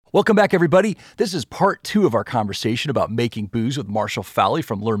Welcome back, everybody. This is part 2 of our conversation about making booze with Marshall Fowley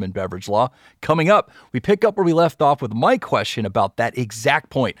from Lerman Beverage Law. Coming up, we pick up where we left off with my question about that exact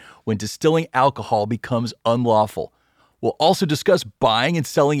point when distilling alcohol becomes unlawful. We'll also discuss buying and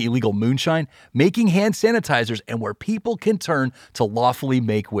selling illegal moonshine, making hand sanitizers, and where people can turn to lawfully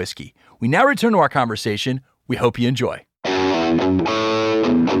make whiskey. We now return to our conversation. We hope you enjoy.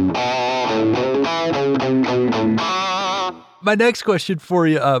 My next question for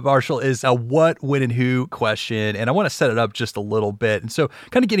you, Marshall, is a what, when, and who question, and I want to set it up just a little bit. And so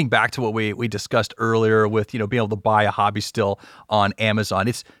kind of getting back to what we discussed earlier with, being able to buy a hobby still on Amazon.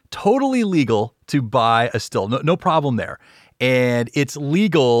 It's totally legal to buy a still, no problem there. And it's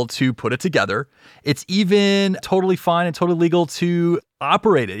legal to put it together. It's even totally fine and totally legal to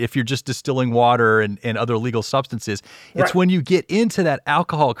operate it if you're just distilling water and other legal substances. It's right. When you get into that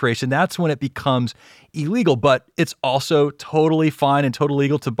alcohol creation, that's when it becomes illegal, but it's also totally fine and totally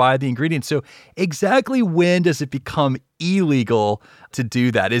legal to buy the ingredients. So exactly when does it become illegal to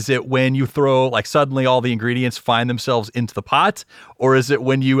do that? Is it when you throw, suddenly all the ingredients find themselves into the pot? Or is it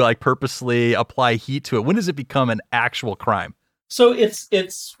when you purposely apply heat to it? When does it become an actual crime? So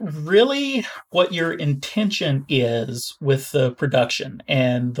it's really what your intention is with the production.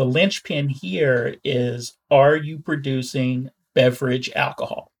 And the linchpin here is, are you producing beverage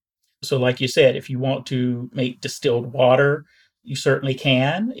alcohol? So like you said, if you want to make distilled water, you certainly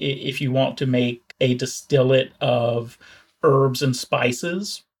can. If you want to make a distillate of herbs and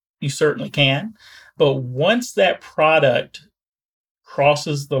spices, you certainly can. But once that product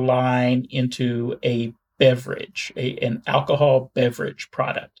crosses the line into a beverage, an alcohol beverage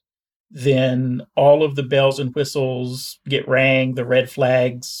product, then all of the bells and whistles get rang, the red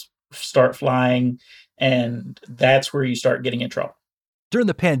flags start flying, and that's where you start getting in trouble. During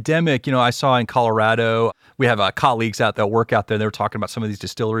the pandemic, I saw in Colorado, we have colleagues out that work out there. They were talking about some of these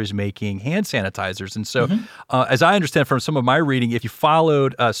distilleries making hand sanitizers. And so, as I understand from some of my reading, if you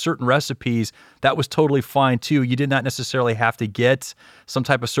followed certain recipes, that was totally fine too. You did not necessarily have to get some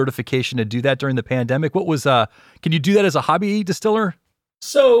type of certification to do that during the pandemic. Can you do that as a hobby distiller?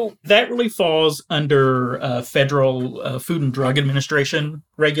 So that really falls under federal Food and Drug Administration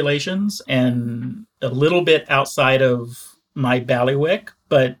regulations and a little bit outside of my bailiwick,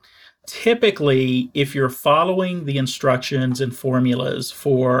 but typically if you're following the instructions and formulas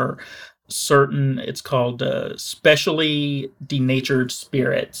for certain, it's called specially denatured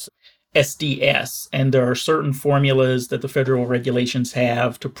spirits, SDS, and there are certain formulas that the federal regulations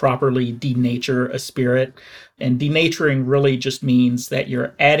have to properly denature a spirit. And denaturing really just means that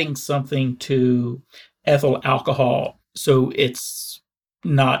you're adding something to ethyl alcohol so it's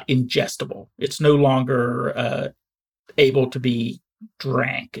not ingestible. It's no longer able to be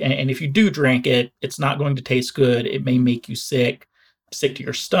drank. And if you do drink it, it's not going to taste good. It may make you sick to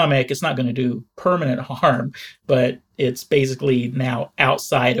your stomach. It's not going to do permanent harm, but it's basically now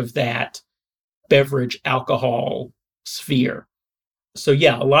outside of that beverage alcohol sphere. So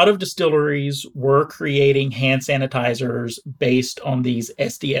yeah, a lot of distilleries were creating hand sanitizers based on these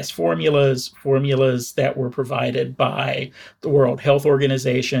SDS formulas that were provided by the World Health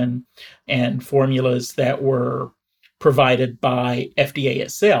Organization and formulas that were provided by FDA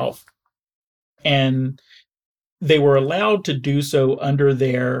itself. And they were allowed to do so under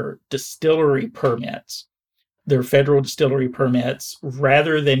their distillery permits, their federal distillery permits,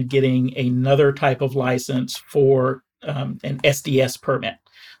 rather than getting another type of license for an SDS permit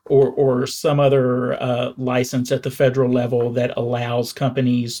or some other license at the federal level that allows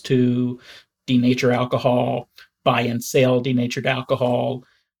companies to denature alcohol, buy and sell denatured alcohol,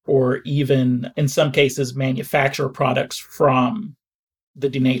 or even, in some cases, manufacture products from the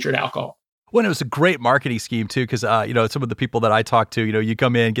denatured alcohol. Well, it was a great marketing scheme, too, because, some of the people that I talked to, you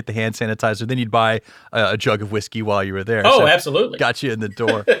come in, get the hand sanitizer, then you'd buy a jug of whiskey while you were there. Oh, so absolutely. Got you in the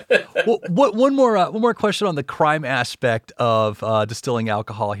door. Well, one more question on the crime aspect of distilling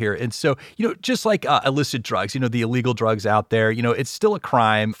alcohol here. And so, just like illicit drugs, the illegal drugs out there, it's still a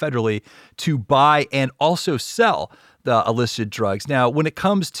crime federally to buy and also sell the illicit drugs. Now, when it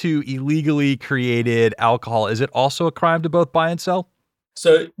comes to illegally created alcohol, is it also a crime to both buy and sell?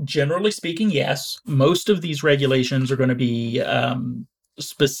 So generally speaking, yes. Most of these regulations are going to be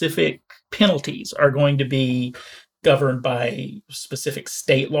specific penalties are going to be governed by specific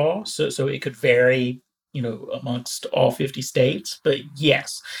state law. So it could vary, amongst all 50 states. But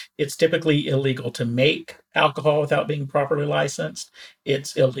yes, it's typically illegal to make alcohol without being properly licensed.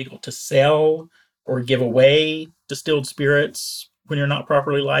 It's illegal to sell or give away distilled spirits when you're not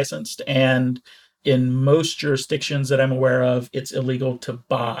properly licensed. And in most jurisdictions that I'm aware of, it's illegal to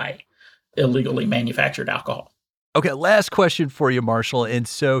buy illegally manufactured alcohol. Okay, last question for you, Marshall. And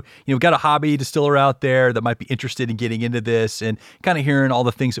so, we've got a hobby distiller out there that might be interested in getting into this and kind of hearing all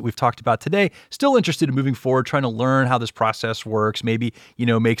the things that we've talked about today, still interested in moving forward, trying to learn how this process works, maybe,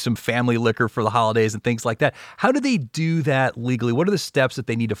 make some family liquor for the holidays and things like that. How do they do that legally? What are the steps that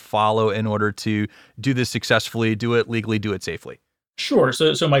they need to follow in order to do this successfully, do it legally, do it safely? Sure.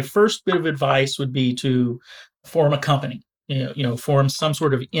 So my first bit of advice would be to form a company, form some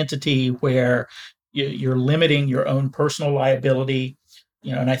sort of entity where you're limiting your own personal liability,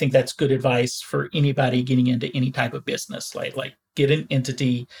 and I think that's good advice for anybody getting into any type of business. Like get an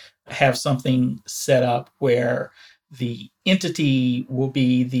entity, have something set up where the entity will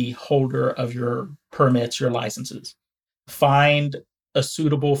be the holder of your permits, your licenses. Find a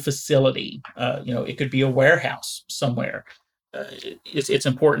suitable facility. It could be a warehouse somewhere. It's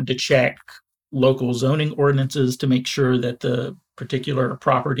important to check local zoning ordinances to make sure that the particular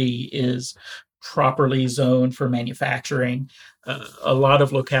property is properly zoned for manufacturing. A lot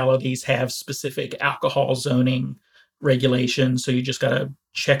of localities have specific alcohol zoning regulations, so you just got to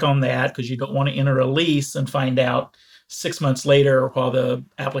check on that because you don't want to enter a lease and find out 6 months later while the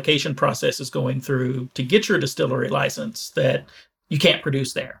application process is going through to get your distillery license that you can't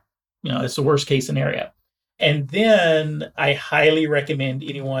produce there. It's the worst case scenario. And then I highly recommend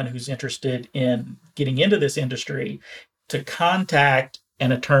anyone who's interested in getting into this industry to contact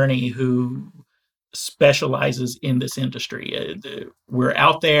an attorney who specializes in this industry. We're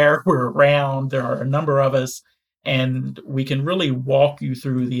out there, we're around, there are a number of us, and we can really walk you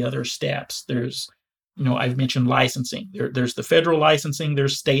through the other steps. There's, I've mentioned licensing. There's the federal licensing,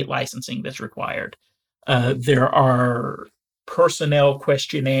 there's state licensing that's required. There are personnel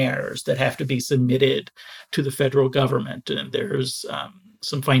questionnaires that have to be submitted to the federal government, and there's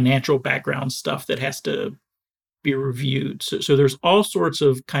some financial background stuff that has to be reviewed. So there's all sorts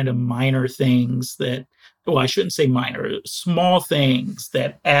of kind of minor things that, well, I shouldn't say minor, small things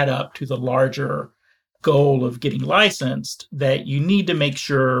that add up to the larger goal of getting licensed that you need to make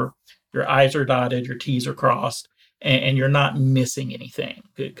sure your I's are dotted, your T's are crossed, and you're not missing anything.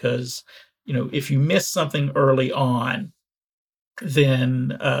 Because, if you miss something early on,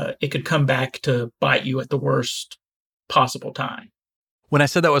 then it could come back to bite you at the worst possible time. When I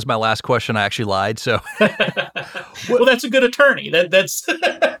said that was my last question, I actually lied. So, well, that's a good attorney. That's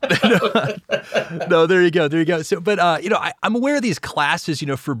no, there you go. So, but I'm aware of these classes,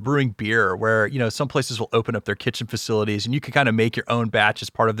 for brewing beer, where some places will open up their kitchen facilities, and you can kind of make your own batch as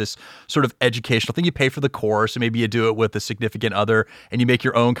part of this sort of educational thing. You pay for the course, and maybe you do it with a significant other, and you make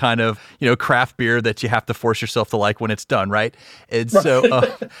your own kind of craft beer that you have to force yourself to like when it's done, right? And so,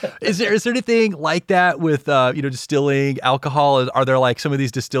 is there anything like that with distilling alcohol? Are there like some of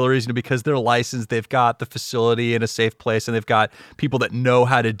these distilleries, because they're licensed, they've got the facility in a safe place, and they've got people that know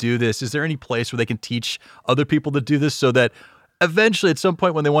how to do this? Is there any place where they can teach other people to do this so that eventually at some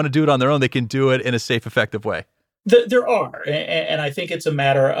point when they want to do it on their own, they can do it in a safe, effective way? There are, and I think it's a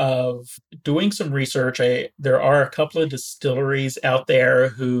matter of doing some research. There are a couple of distilleries out there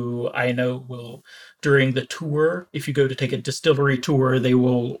who I know will, during the tour, if you go to take a distillery tour, they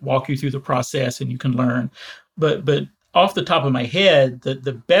will walk you through the process and you can learn. But off the top of my head,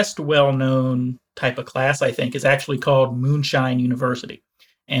 the best well-known type of class, I think, is actually called Moonshine University.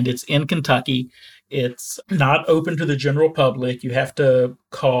 And it's in Kentucky. It's not open to the general public. You have to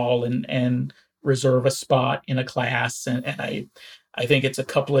call and reserve a spot in a class. And I think it's a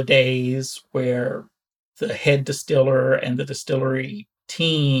couple of days where the head distiller and the distillery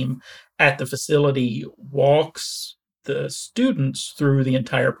team at the facility walks the students through the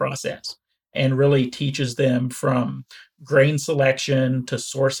entire process and really teaches them from grain selection to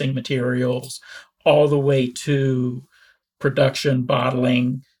sourcing materials, all the way to production,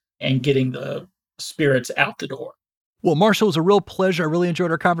 bottling, and getting the spirits out the door. Well, Marshall, it was a real pleasure. I really enjoyed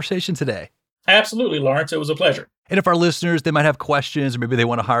our conversation today. Absolutely, Lawrence. It was a pleasure. And if our listeners, they might have questions or maybe they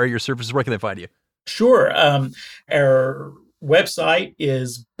want to hire your services, where can they find you? Sure. Our website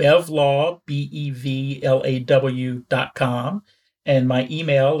is bevlaw, BEVLAW.com. And my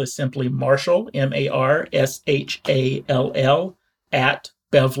email is simply Marshall, MARSHALL,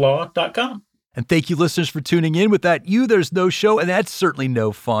 @bevlaw.com. And thank you, listeners, for tuning in. Without you, there's no show, and that's certainly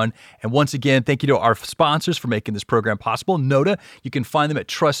no fun. And once again, thank you to our sponsors for making this program possible. Nota, you can find them at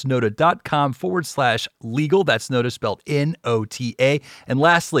trustnota.com/legal. That's Nota spelled Nota. And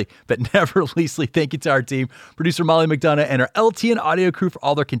lastly, but never leastly, thank you to our team, producer Molly McDonough and our LTN audio crew for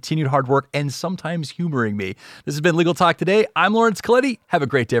all their continued hard work and sometimes humoring me. This has been Legal Talk Today. I'm Lawrence Coletti. Have a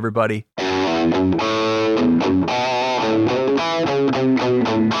great day, everybody.